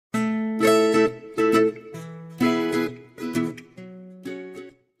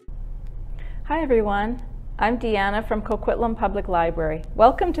Hi everyone, I'm Deanna from Coquitlam Public Library.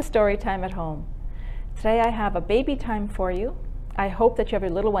 Welcome to Storytime at Home. Today I have a baby time for you. I hope that you have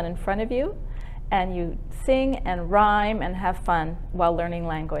your little one in front of you and you sing and rhyme and have fun while learning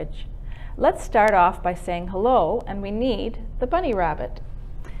language. Let's start off by saying hello, and we need the bunny rabbit.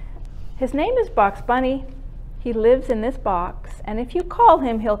 His name is Box Bunny. He lives in this box, and if you call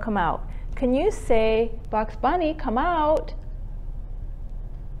him, he'll come out. Can you say, Box Bunny, come out?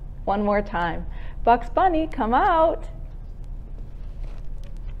 One more time. Box Bunny, come out.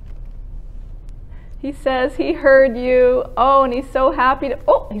 He says he heard you. Oh, and he's so happy to,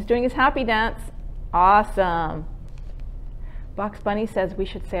 oh, he's doing his happy dance. Awesome. Box Bunny says we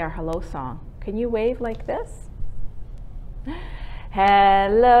should say our hello song. Can you wave like this?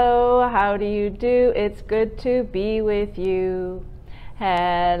 Hello, how do you do? It's good to be with you.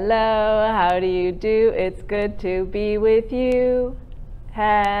 Hello, how do you do? It's good to be with you.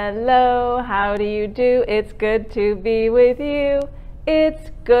 Hello, how do you do? It's good to be with you.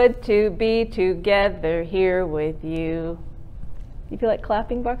 It's good to be together here with you. You feel like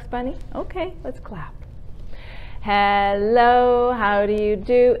clapping, Box Bunny? Okay, let's clap. Hello, how do you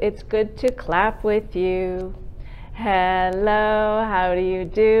do? It's good to clap with you. Hello, how do you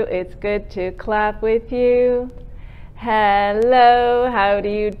do? It's good to clap with you. Hello, how do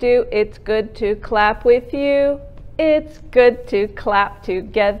you do? It's good to clap with you. It's good to clap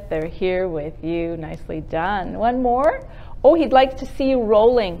together here with you. Nicely done. One more. Oh, he'd like to see you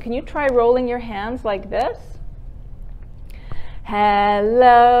rolling. Can you try rolling your hands like this?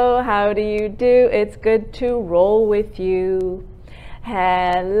 Hello, how do you do? It's good to roll with you.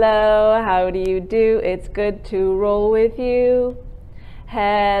 Hello, how do you do? It's good to roll with you.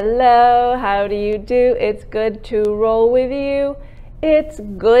 Hello, how do you do? It's good to roll with you. It's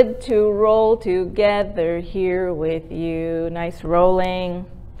good to roll together here with you. Nice rolling.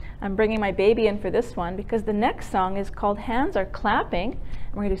 I'm bringing my baby in for this one because the next song is called Hands Are Clapping,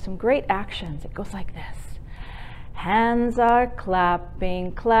 and we're going to do some great actions. It goes like this. Hands are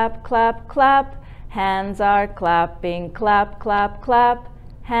clapping, clap, clap, clap. Hands are clapping, clap, clap, clap.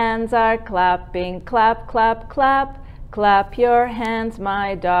 Hands are clapping, clap, clap, clap. Clap your hands,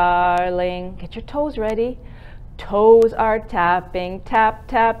 my darling. Get your toes ready. Toes are tapping, tap,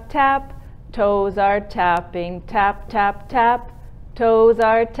 tap, tap. Toes are tapping, tap, tap, tap. Toes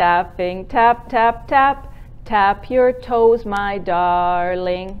are tapping, tap, tap, tap. Tap your toes, my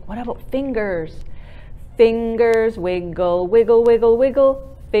darling. What about fingers? Fingers wiggle, wiggle, wiggle,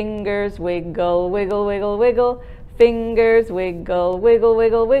 wiggle. Fingers wiggle, wiggle, wiggle, wiggle. Fingers wiggle, wiggle,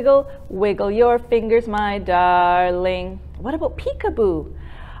 wiggle, wiggle. Wiggle your fingers, my darling. What about peekaboo?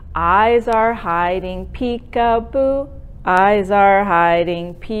 Eyes are hiding, peekaboo. Eyes are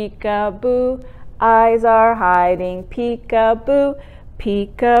hiding, peekaboo. Eyes are hiding, peekaboo.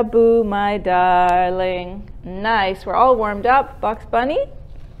 Peekaboo, my darling. Nice. We're all warmed up. Box Bunny,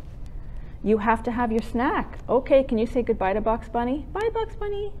 you have to have your snack. Okay, can you say goodbye to Box Bunny? Bye, Box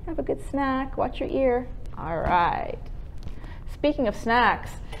Bunny. Have a good snack. Watch your ear. All right. Speaking of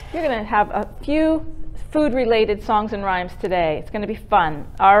snacks, you're going to have a few food-related songs and rhymes today. It's going to be fun.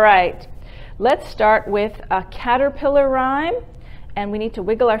 All right. Let's start with a caterpillar rhyme, and we need to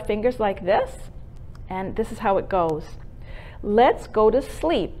wiggle our fingers like this, and this is how it goes. Let's go to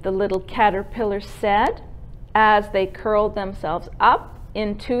sleep, the little caterpillar said, as they curled themselves up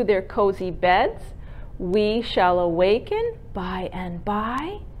into their cozy beds. We shall awaken by and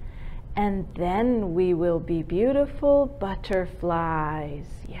by, and then we will be beautiful butterflies.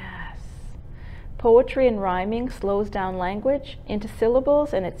 Yes. Poetry and rhyming slows down language into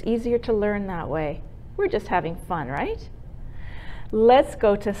syllables, and it's easier to learn that way. We're just having fun, right? Let's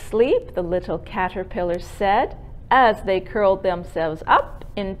go to sleep, the little caterpillar said, as they curled themselves up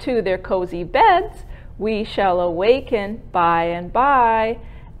into their cozy beds. We shall awaken by and by,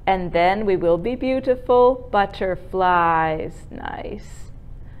 and then we will be beautiful butterflies. Nice.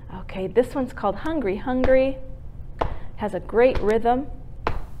 Okay, this one's called Hungry, Hungry. Has a great rhythm.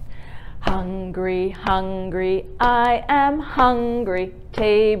 Hungry, hungry, I am hungry.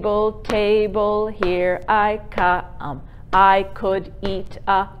 Table, table, here I come. I could eat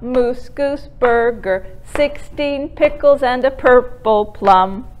a moose goose burger, 16 pickles and a purple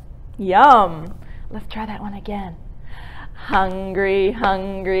plum. Yum! Let's try that one again. Hungry,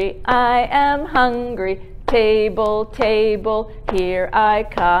 hungry, I am hungry. Table, table, here I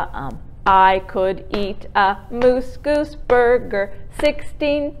come. I could eat a moose goose burger,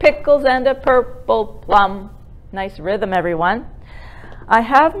 16 pickles and a purple plum. Nice rhythm, everyone. I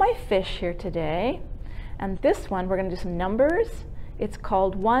have my fish here today, and this one we're going to do some numbers. It's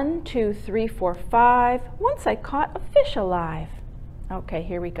called 1, 2, 3, 4, 5. Once I caught a fish alive. Okay,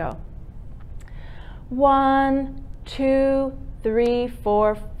 here we go. 1, 2, 3,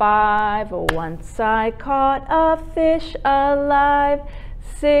 4, 5. Once I caught a fish alive.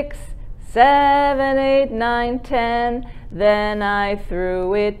 6, 7, 8, 9, 10. Then I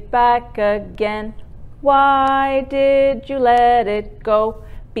threw it back again. Why did you let it go?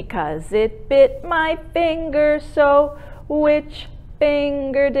 Because it bit my finger so. Which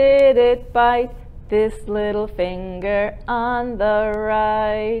finger did it bite? This little finger on the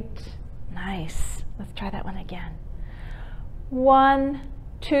right. Nice. Let's try that one again. 1,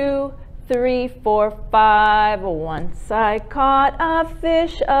 2, 3, 4, 5. Once I caught a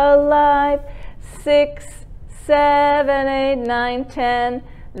fish alive. 6, 7, 8, 9, 10.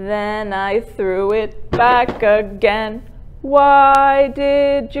 Then I threw it back again. Why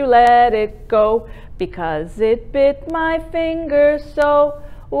did you let it go? Because it bit my finger so.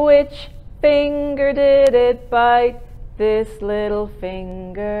 Which finger did it bite? This little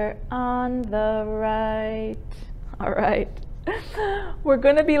finger on the right. All right. We're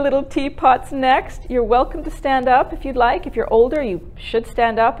going to be little teapots next. You're welcome to stand up if you'd like. If you're older, you should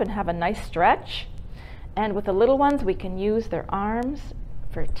stand up and have a nice stretch. And with the little ones, we can use their arms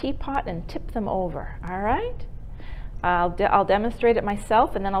for a teapot and tip them over. All right? I'll demonstrate it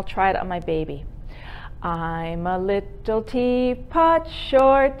myself, and then I'll try it on my baby. I'm a little teapot,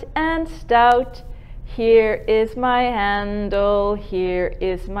 short and stout. Here is my handle, here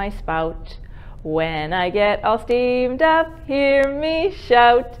is my spout. When I get all steamed up, hear me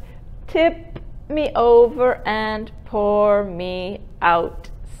shout. Tip me over and pour me out.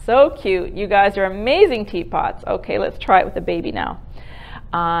 So cute. You guys are amazing teapots. Okay, let's try it with the baby now.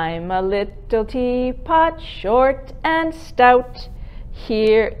 I'm a little teapot, short and stout.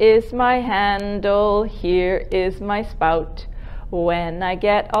 Here is my handle, here is my spout. When I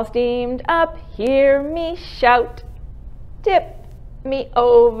get all steamed up, hear me shout. Tip me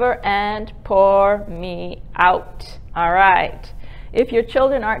over and pour me out. All right. If your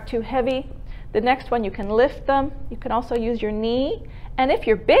children aren't too heavy, the next one you can lift them. You can also use your knee. And if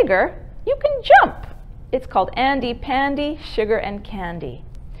you're bigger, you can jump. It's called Andy Pandy, Sugar and Candy.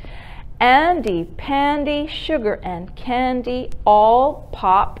 Andy Pandy, Sugar and Candy all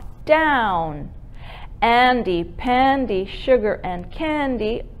pop down. Andy Pandy, Sugar and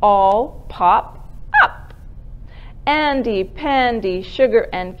Candy all pop up. Andy Pandy, Sugar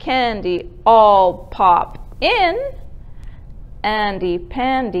and Candy all pop in. Andy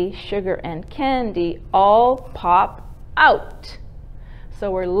Pandy, Sugar and Candy all pop out.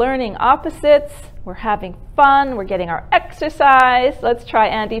 So we're learning opposites, we're having fun, we're getting our exercise. Let's try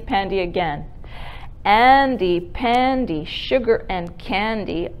Andy Pandy again. Andy Pandy, Sugar and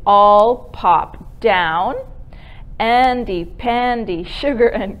Candy all pop down. Andy Pandy, Sugar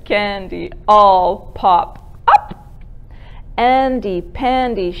and Candy all pop up. Andy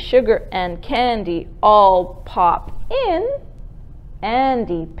Pandy, Sugar and Candy all pop in.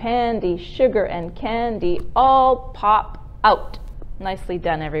 Andy Pandy, Sugar and Candy all pop out. Nicely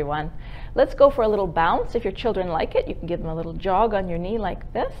done, everyone. Let's go for a little bounce. If your children like it, you can give them a little jog on your knee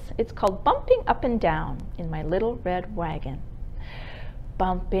like this. It's called bumping up and down in my little red wagon.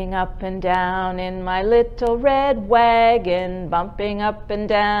 Bumping up and down in my little red wagon. Bumping up and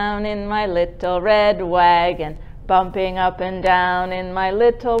down in my little red wagon. Bumping up and down in my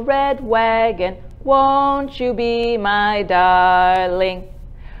little red wagon. Won't you be my darling?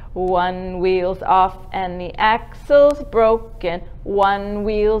 One wheel's off and the axle's broken. One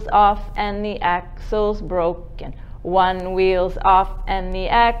wheel's off and the axle's broken. One wheel's off and the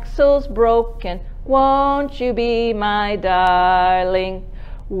axle's broken. Won't you be my darling?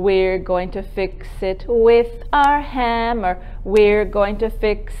 We're going to fix it with our hammer. We're going to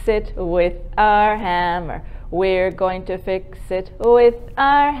fix it with our hammer. We're going to fix it with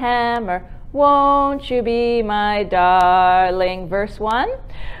our hammer. Won't you be my darling? Verse 1.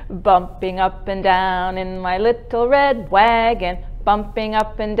 Bumping up and down in my little red wagon. Bumping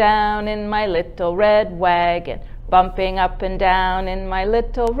up and down in my little red wagon. Bumping up and down in my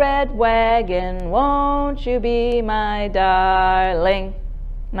little red wagon. Won't you be my darling?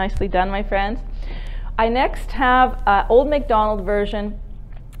 Nicely done, my friends. I next have an old MacDonald version,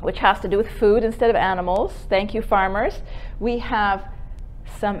 which has to do with food instead of animals. Thank you, farmers. We have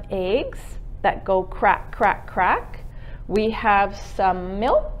some eggs that go crack, crack, crack. We have some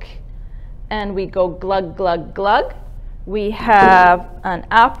milk, and we go glug, glug, glug. We have an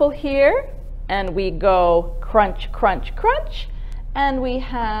apple here, and we go crunch, crunch, crunch. And we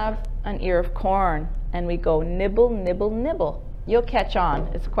have an ear of corn, and we go nibble, nibble, nibble. You'll catch on.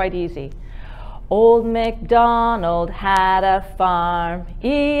 It's quite easy. Old MacDonald had a farm,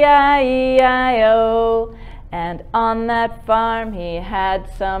 E-I-E-I-O. And on that farm he had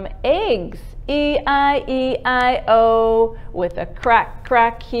some eggs, E-I-E-I-O, with a crack,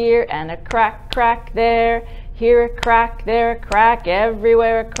 crack here and a crack, crack there. Here a crack, there a crack,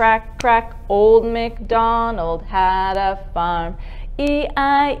 everywhere a crack, crack. Old MacDonald had a farm,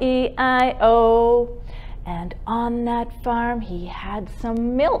 E-I-E-I-O. And on that farm he had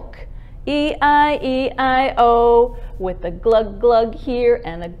some milk, E-I-E-I-O, with a glug, glug here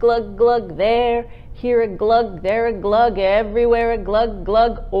and a glug, glug there. Here a glug, there a glug, everywhere a glug,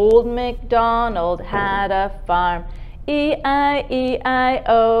 glug. Old MacDonald had a farm, E-I-E-I-O.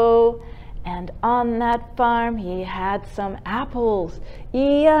 And on that farm he had some apples,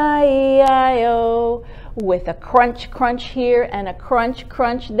 E-I-E-I-O, with a crunch, crunch here and a crunch,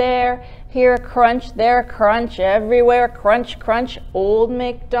 crunch there. Here a crunch, there a crunch, everywhere a crunch, crunch. Old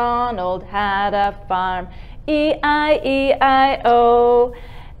MacDonald had a farm, E-I-E-I-O.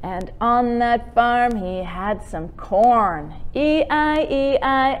 And on that farm he had some corn,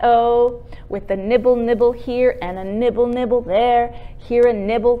 E-I-E-I-O, with a nibble, nibble here and a nibble, nibble there. Here a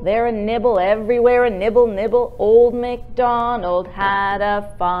nibble, there a nibble, everywhere a nibble, nibble. Old MacDonald had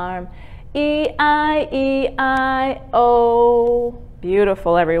a farm, E-I-E-I-O.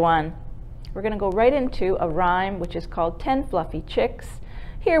 Beautiful, everyone. We're going to go right into a rhyme which is called 10 Fluffy Chicks.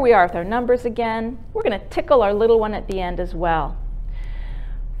 Here we are with our numbers again. We're going to tickle our little one at the end as well.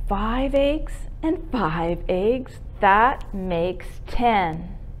 5 eggs and 5 eggs, that makes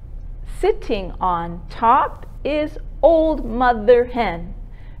 10. Sitting on top is Old Mother Hen.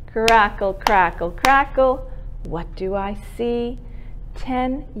 Crackle, crackle, crackle, what do I see?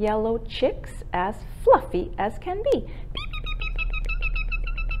 10 yellow chicks as fluffy as can be.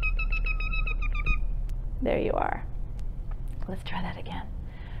 There you are. Let's try that again.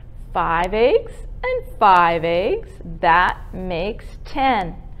 5 eggs and 5 eggs, that makes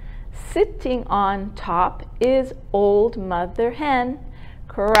 10. Sitting on top is Old Mother Hen.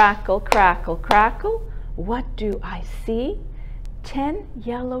 Crackle, crackle, crackle, what do I see? 10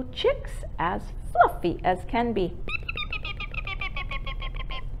 yellow chicks as fluffy as can be.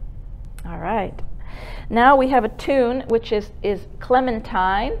 All right. Now we have a tune which is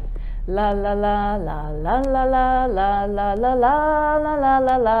Clementine. La la la la la la la la la la la la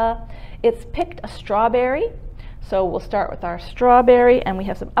la la. It's picked a strawberry. So we'll start with our strawberry, and we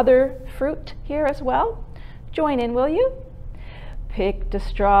have some other fruit here as well. Join in, will you? Picked a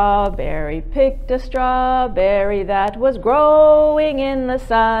strawberry that was growing in the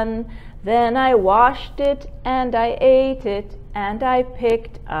sun. Then I washed it and I ate it and I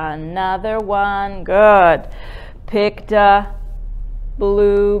picked another one. Good. Picked a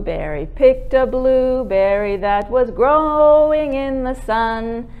blueberry that was growing in the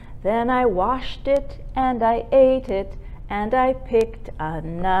sun. Then I washed it and I ate it and I picked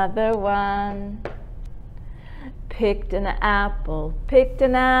another one. Picked an apple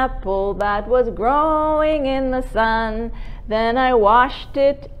that was growing in the sun. Then I washed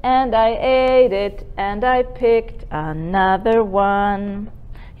it and I ate it and I picked another one.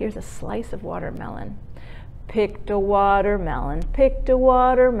 Here's a slice of watermelon. Picked a watermelon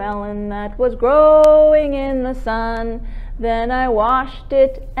that was growing in the sun. Then I washed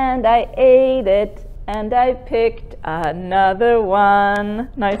it and I ate it and I picked another one.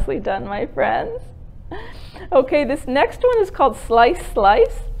 Nicely done, my friends. Okay, this next one is called Slice,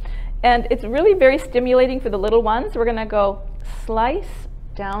 Slice, and it's really very stimulating for the little ones. We're going to go slice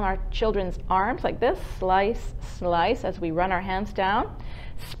down our children's arms like this, slice, slice, as we run our hands down.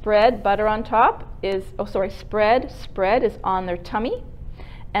 Spread butter on top is, spread is on their tummy,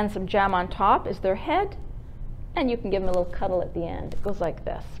 and some jam on top is their head, and you can give them a little cuddle at the end. It goes like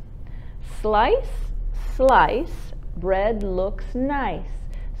this. Slice, slice, bread looks nice.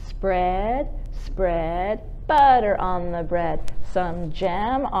 Spread, spread, butter on the bread. Some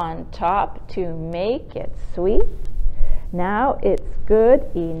jam on top to make it sweet. Now it's good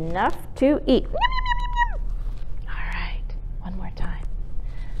enough to eat. All right, one more time.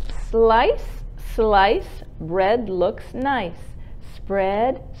 Slice, slice, bread looks nice.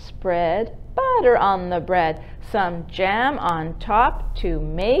 Spread, spread, butter on the bread. Some jam on top to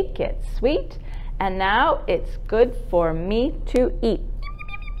make it sweet. And now it's good for me to eat.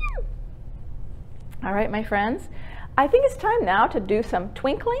 All right, my friends, I think it's time now to do some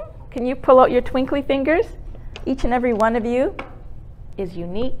twinkling. Can you pull out your twinkly fingers? Each and every one of you is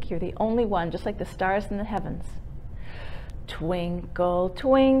unique. You're the only one, just like the stars in the heavens. Twinkle,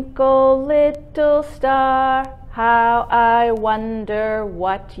 twinkle, little star, how I wonder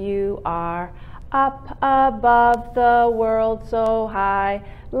what you are. Up above the world so high,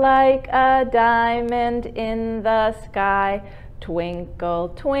 like a diamond in the sky. Twinkle,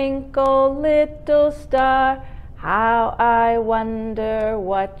 twinkle, little star, how I wonder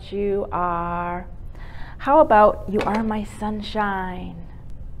what you are. How about you are my sunshine?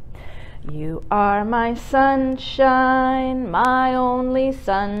 You are my sunshine, my only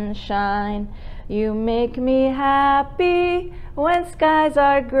sunshine. You make me happy when skies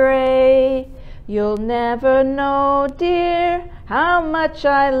are gray. You'll never know, dear, how much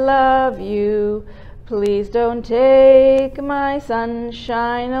I love you. Please don't take my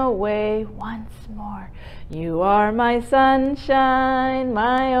sunshine away. Once more. You are my sunshine,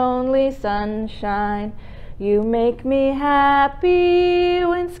 my only sunshine. You make me happy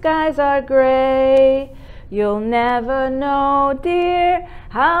when skies are gray. You'll never know, dear,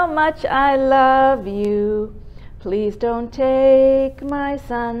 how much I love you. Please don't take my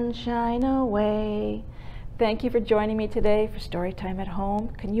sunshine away. Thank you for joining me today for Storytime at Home.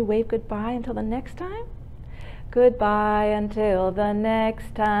 Can you wave goodbye until the next time? Goodbye until the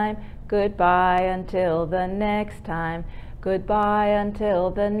next time. Goodbye until the next time. Goodbye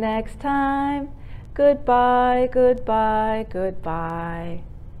until the next time. Goodbye, goodbye, goodbye.